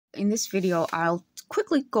in this video, I'll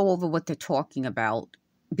quickly go over what they're talking about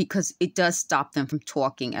because it does stop them from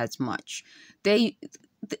talking as much. The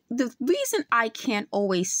reason I can't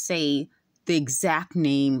always say the exact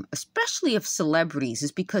name, especially of celebrities,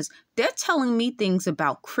 is because they're telling me things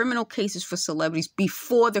about criminal cases for celebrities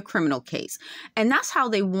before the criminal case. And that's how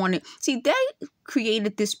they want it. See, they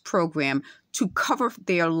created this program to cover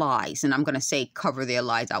their lies. And I'm going to say cover their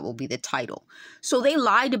lies. That will be the title. So they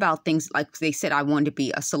lied about things like they said I wanted to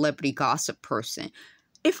be a celebrity gossip person.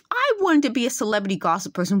 If I wanted to be a celebrity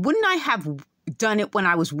gossip person, wouldn't I have done it when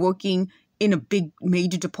I was working in a big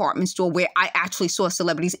major department store where I actually saw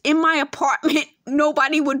celebrities in my apartment?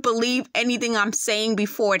 Nobody would believe anything I'm saying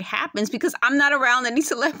before it happens because I'm not around any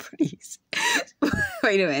celebrities.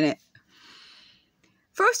 Wait a minute.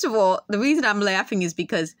 First of all, the reason I'm laughing is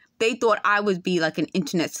because they thought I would be like an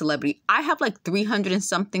internet celebrity. I have like 300 and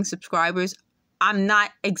something subscribers. I'm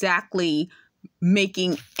not exactly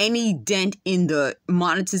making any dent in the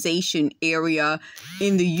monetization area,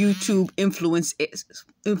 in the YouTube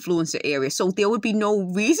influencer area. So there would be no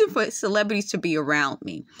reason for celebrities to be around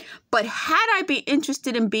me. But had I been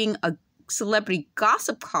interested in being a celebrity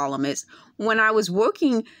gossip columnist when I was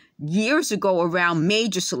working years ago around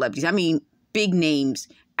major celebrities, I mean, big names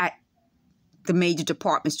at the major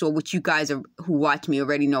department store, which you guys who watch me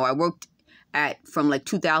already know, I worked at from like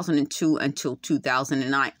 2002 until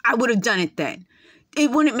 2009. I would have done it then.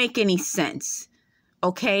 It wouldn't make any sense.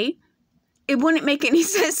 Okay? It wouldn't make any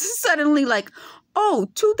sense suddenly like, oh,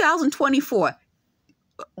 2024,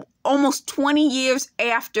 almost 20 years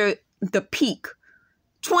after the peak.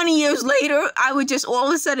 20 years later, I would just all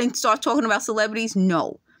of a sudden start talking about celebrities?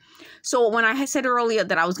 No. So when I had said earlier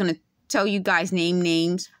that I was going to tell you guys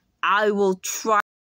names, I will try